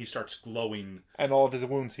suddenly he starts glowing. And all of his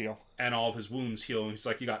wounds heal. And he's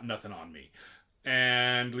like, you got nothing on me.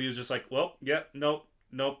 And Liu's just like, well, yeah, nope,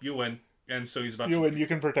 you win. And so he's about to... You win, you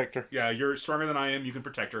can protect her. Yeah, you're stronger than I am, you can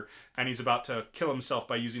protect her. And he's about to kill himself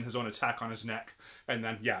by using his own attack on his neck. And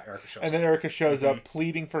then, Erica shows up. And then Erica shows up,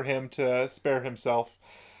 pleading for him to spare himself.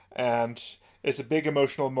 And it's a big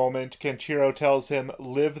emotional moment. Kenshiro tells him,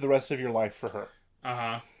 live the rest of your life for her.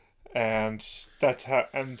 Uh-huh. And that's how...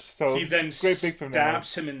 And so... He then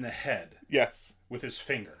stabs him in the head. Yes. With his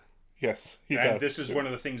finger. Yes, he does. And this is one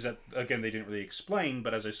of the things that, again, they didn't really explain,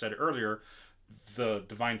 but as I said earlier... The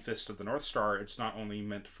Divine Fist of the North Star, it's not only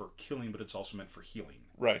meant for killing, but it's also meant for healing.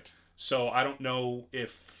 Right. So I don't know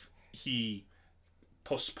if he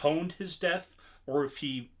postponed his death or if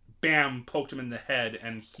he, poked him in the head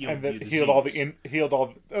and healed the disease.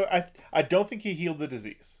 I don't think he healed the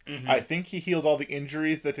disease. I think he healed all the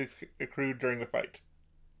injuries that accrued during the fight.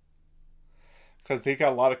 Because he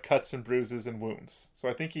got a lot of cuts and bruises and wounds. So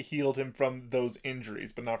I think he healed him from those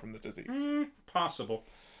injuries, but not from the disease. Possible.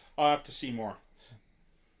 I'll have to see more.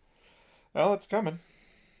 Well, it's coming.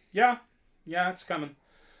 Yeah, it's coming.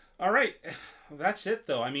 All right. That's it,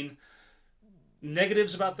 though. I mean,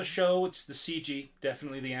 negatives about the show, it's the CG,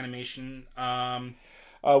 definitely the animation. One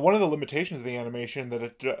of the limitations of the animation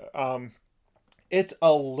that it's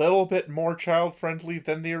a little bit more child-friendly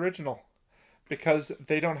than the original. Because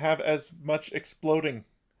they don't have as much exploding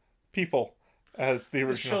people as the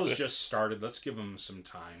original. The show's just started. Let's give them some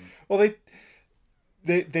time. Well,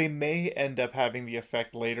 They may end up having the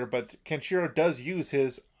effect later, but Kenshiro does use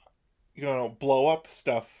his, blow up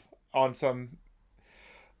stuff on some,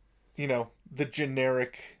 the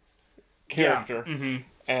generic character. Yeah.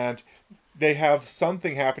 And they have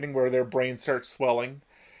something happening where their brain starts swelling,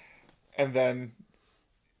 and then,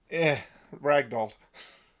 ragdolled.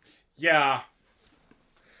 Yeah.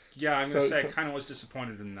 Yeah, I'm going to say I kind of was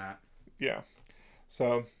disappointed in that. Yeah.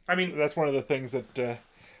 So, I mean, that's one of the things that...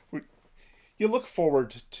 You look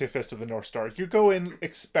forward to Fist of the North Star. You go in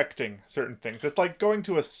expecting certain things. It's like going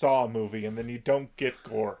to a Saw movie and then you don't get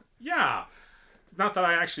gore. Yeah. Not that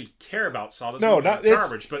I actually care about Saw. No, not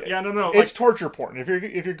garbage. But yeah, no. It's torture porn. If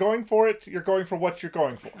you're going for it, you're going for what you're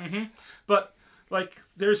going for. Mm-hmm. But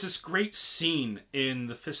there's this great scene in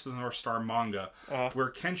the Fist of the North Star manga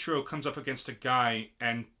where Kenshiro comes up against a guy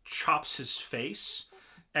and chops his face,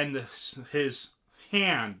 and his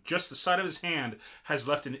hand, just the side of his hand, has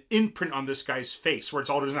left an imprint on this guy's face where it's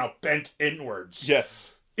all now bent inwards.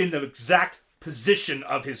 Yes. In the exact position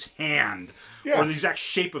of his hand. Yeah. Or the exact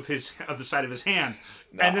shape of the side of his hand.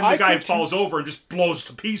 Now, and then the guy falls over and just blows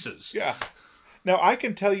to pieces. Yeah. Now, I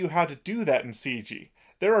can tell you how to do that in CG.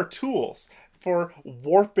 There are tools for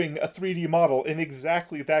warping a 3D model in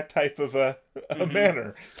exactly that type of a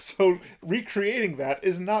manner. So recreating that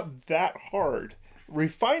is not that hard.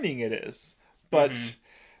 Refining it is. But,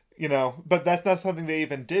 but that's not something they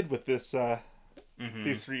even did with this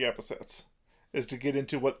these 3 episodes, is to get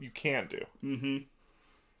into what you can do. Mm-hmm.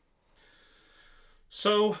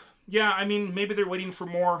 So, yeah, I mean, maybe they're waiting for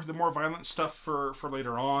the more violent stuff for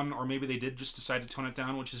later on, or maybe they did just decide to tone it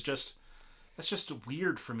down, which is that's just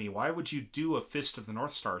weird for me. Why would you do a Fist of the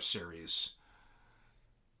North Star series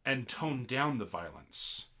and tone down the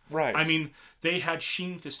violence? Right. I mean, they had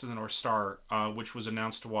Shin Fist of the North Star, which was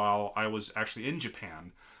announced while I was actually in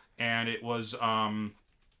Japan. And it was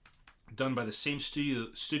done by the same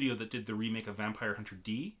studio that did the remake of Vampire Hunter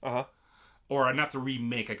D. Uh-huh. Or not the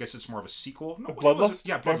remake, I guess it's more of a sequel. No, Bloodlust?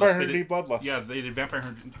 Yeah, Bloodlust. Vampire Hunter D Bloodlust. Yeah, they did Vampire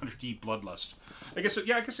Hunter D Bloodlust. I guess it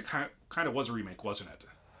kind of was a remake, wasn't it?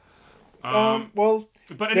 Well...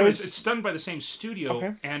 But anyways, it's done by the same studio,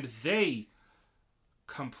 okay. and they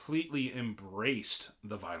completely embraced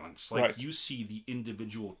the violence. Like, right. you see the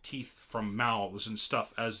individual teeth from mouths and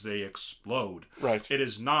stuff as they explode. Right. It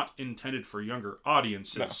is not intended for younger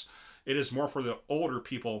audiences. No. It is more for the older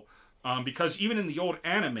people, because even in the old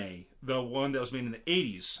anime, the one that was made in the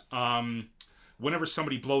 80s, whenever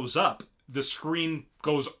somebody blows up, the screen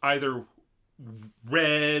goes either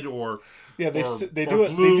red or they do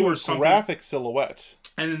a graphic silhouette.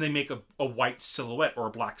 And then they make a white silhouette or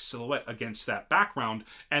a black silhouette against that background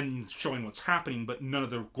and showing what's happening, but none of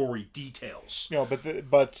the gory details. No,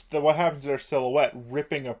 but what happens to their silhouette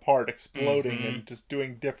ripping apart, exploding, and just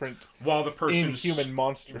doing different inhuman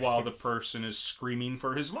monsters. While the person is screaming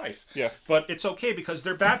for his life. Yes. But it's okay because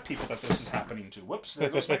they're bad people that this is happening to. Whoops, there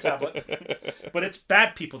goes my tablet. But it's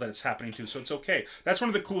bad people that it's happening to, so it's okay. That's one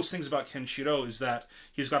of the coolest things about Kenshiro is that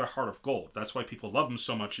he's got a heart of gold. That's why people love him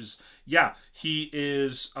so much he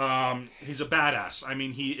is he's a badass. I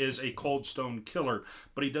mean, he is a cold stone killer,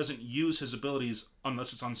 but he doesn't use his abilities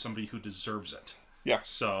unless it's on somebody who deserves it. Yeah.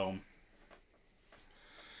 So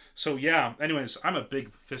yeah. Anyways, I'm a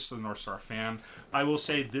big Fist of the North Star fan. I will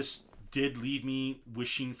say this did leave me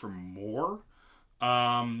wishing for more.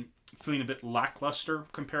 Feeling a bit lackluster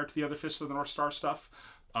compared to the other Fist of the North Star stuff.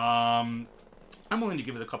 I'm willing to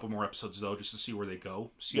give it a couple more episodes though, just to see where they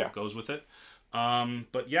go, see what goes with it.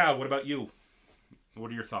 But yeah, what about you? What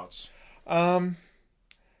are your thoughts? You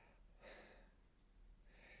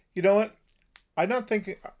know what? I'm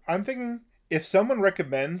thinking if someone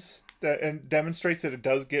recommends that and demonstrates that it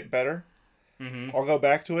does get better, I'll go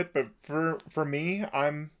back to it. But for me,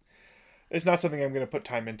 it's not something I'm going to put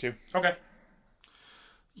time into. Okay.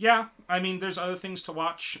 Yeah, I mean, there's other things to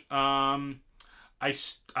watch.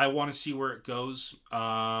 I want to see where it goes.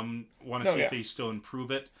 Want to see if they still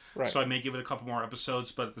improve it. Right. So I may give it a couple more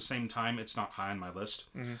episodes, but at the same time, it's not high on my list.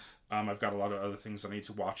 I've got a lot of other things I need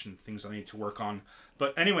to watch and things I need to work on.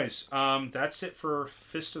 But anyways, that's it for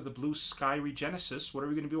Fist of the Blue Sky Regenesis. What are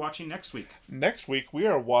we going to be watching next week? Next week, we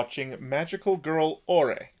are watching Magical Girl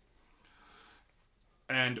Ore.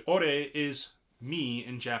 And Ore is me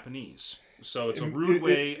in Japanese. So it's a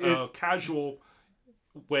rude casual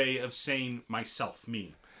way of saying myself,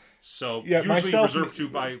 me. So usually reserved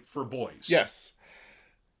for boys. Yes.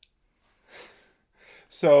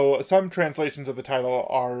 So some translations of the title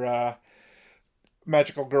are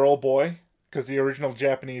Magical Girl Boy, because the original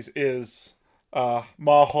Japanese is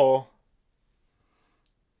Maho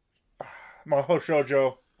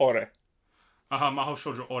Shoujo Ore. Maho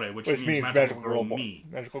Shoujo Ore, which means Magical Girl Me.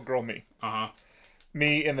 Magical Girl Me.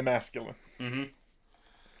 Me in the masculine.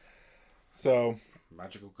 So...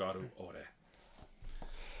 Magical Garu Ore.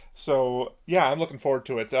 So yeah, I'm looking forward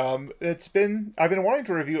to it. I've been wanting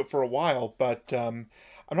to review it for a while, but I'm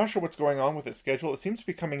not sure what's going on with its schedule. It seems to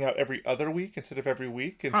be coming out every other week instead of every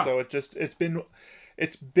week, and so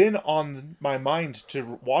it's been on my mind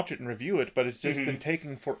to watch it and review it, but it's just been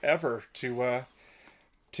taking forever to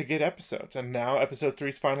get episodes. And now episode 3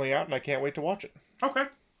 is finally out, and I can't wait to watch it. Okay,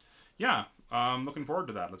 yeah, I'm looking forward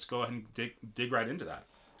to that. Let's go ahead and dig right into that.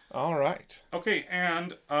 All right. Okay,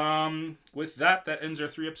 and with that ends our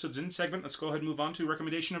 3 episodes in segment. Let's go ahead and move on to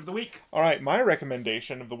recommendation of the week. All right, my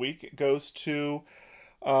recommendation of the week goes to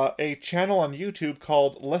a channel on YouTube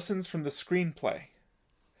called Lessons from the Screenplay.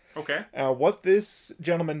 Okay. What this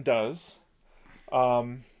gentleman does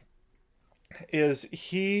is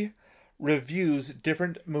he reviews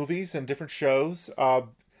different movies and different shows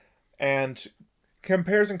and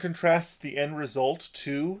compares and contrasts the end result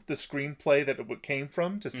to the screenplay that it came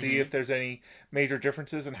from to see if there's any major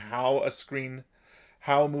differences in how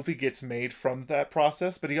a movie gets made from that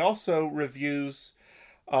process. But he also reviews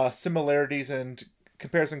similarities and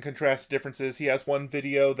compares and contrasts differences. He has one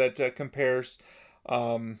video that compares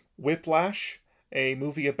Whiplash, a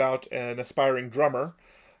movie about an aspiring drummer,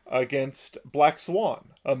 against Black Swan,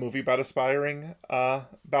 a movie about aspiring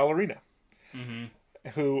ballerina.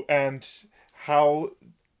 How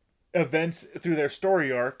events through their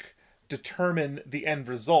story arc determine the end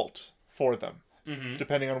result for them,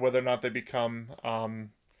 depending on whether or not they become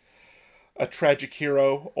a tragic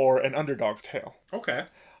hero or an underdog tale. Okay.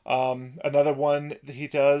 Another one that he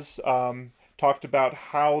does talked about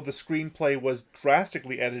how the screenplay was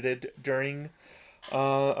drastically edited during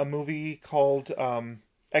a movie called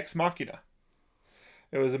Ex Machina.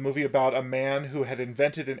 It was a movie about a man who had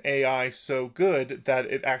invented an AI so good that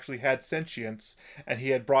it actually had sentience, and he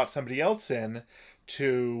had brought somebody else in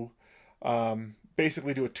to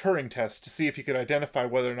basically do a Turing test to see if he could identify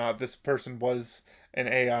whether or not this person was an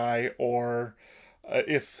AI, or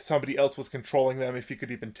if somebody else was controlling them, if he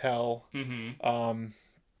could even tell. Mm-hmm.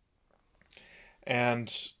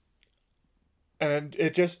 And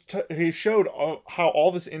it just he showed how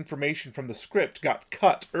all this information from the script got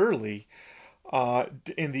cut early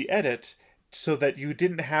in the edit, so that you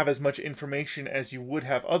didn't have as much information as you would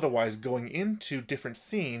have otherwise going into different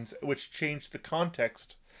scenes, which changed the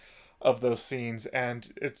context of those scenes.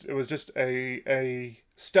 And it was just a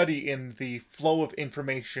study in the flow of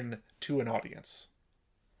information to an audience,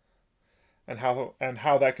 and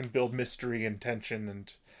how that can build mystery and tension,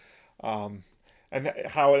 and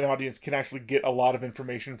how an audience can actually get a lot of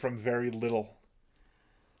information from very little.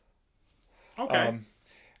 Okay.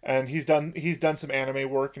 And he's done some anime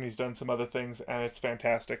work, and he's done some other things, and it's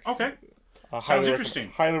fantastic. Okay. Sounds interesting.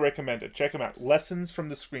 Highly recommend it. Check him out. Lessons from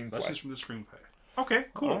the Screenplay. Lessons from the Screenplay. Okay,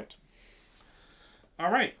 cool.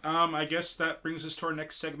 All right. I guess that brings us to our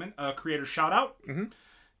next segment, creator shout out. Mm-hmm.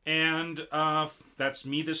 And that's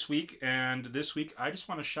me this week. And this week, I just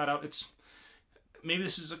want to shout out. Maybe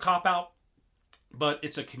this is a cop out, but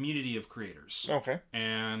it's a community of creators. Okay.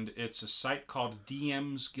 And it's a site called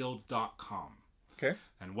dmsguild.com. Okay.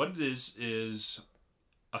 And what it is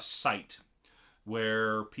a site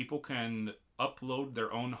where people can upload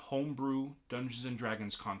their own homebrew Dungeons and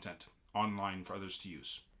Dragons content online for others to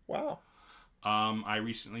use. Wow. I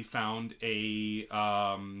recently found a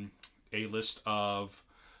list of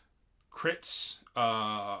crits,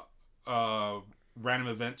 random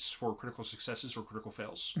events for critical successes or critical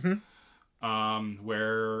fails. Mm-hmm.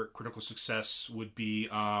 Where critical success would be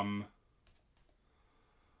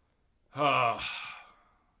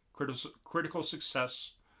critical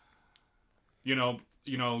success. You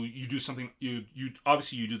do something. You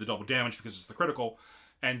obviously you do the double damage because it's the critical,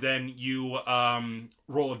 and then you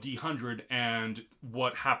roll a d100, and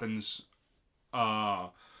what happens,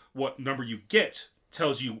 what number you get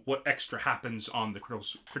tells you what extra happens on the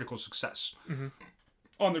critical success. Mm-hmm.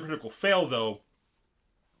 On the critical fail, though,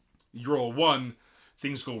 you roll 1,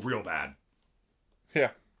 things go real bad.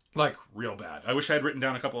 Yeah. Like, real bad. I wish I had written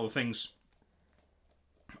down a couple of things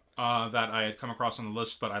that I had come across on the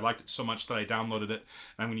list, but I liked it so much that I downloaded it,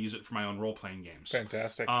 and I'm going to use it for my own role-playing games.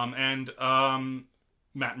 Fantastic.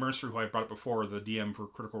 Matt Mercer, who I brought up before, the DM for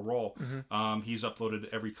Critical Role, mm-hmm. He's uploaded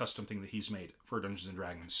every custom thing that he's made for Dungeons and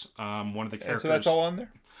Dragons. One of the characters. So that's all on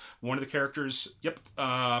there? One of the characters,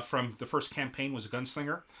 from the first campaign was a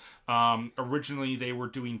gunslinger. Originally, they were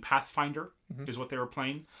doing Pathfinder, mm-hmm. is what they were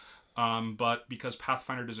playing. But because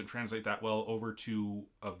Pathfinder doesn't translate that well over to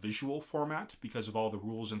a visual format, because of all the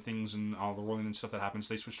rules and things and all the rolling and stuff that happens,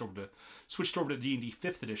 they switched over to D&D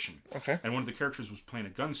 5th edition. Okay. And one of the characters was playing a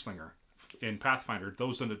gunslinger in Pathfinder.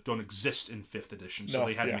 Those don't exist in 5th edition, so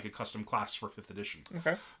they had to make a custom class for 5th edition.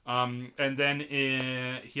 Okay. And then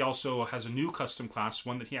he also has a new custom class,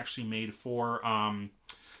 one that he actually made for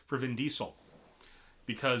Vin Diesel.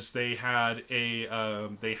 Because they had a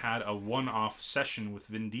one-off session with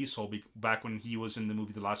Vin Diesel back when he was in the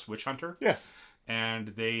movie The Last Witch Hunter. Yes.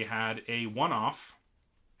 And they had a one-off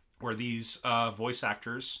where these voice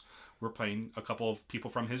actors were playing, a couple of people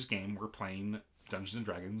from his game were playing Dungeons and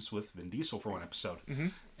Dragons with Vin Diesel for one episode. Mm-hmm.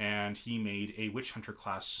 And he made a Witch Hunter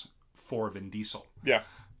class for Vin Diesel. Yeah.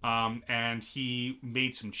 And he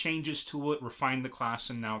made some changes to it, refined the class,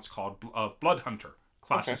 and now it's called Blood Hunter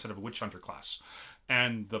class instead of a Witch Hunter class.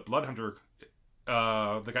 And the Blood Hunter,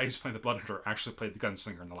 the guy who's playing the Blood Hunter actually played the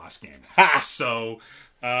Gunslinger in the last game. So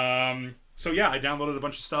yeah, I downloaded a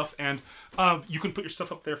bunch of stuff, and you can put your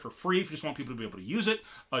stuff up there for free if you just want people to be able to use it.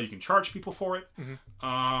 You can charge people for it.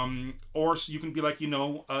 Mm-hmm. Or you can be like,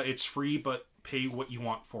 it's free, but pay what you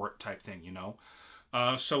want for it type thing,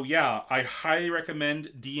 So yeah, I highly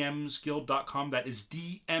recommend dmsguild.com. That is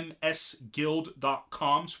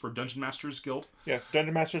dmsguild.com for Dungeon Masters Guild. Yes,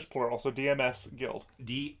 Dungeon Masters plural, so DMS Guild.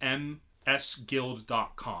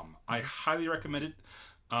 dmsguild.com. I highly recommend it.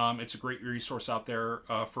 It's a great resource out there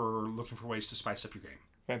for looking for ways to spice up your game.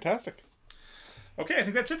 Fantastic. Okay, I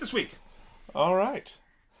think that's it this week. All right.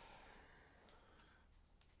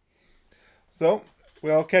 So,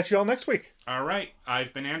 we'll catch you all next week. All right.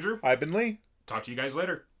 I've been Andrew. I've been Lee. Talk to you guys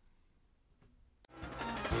later.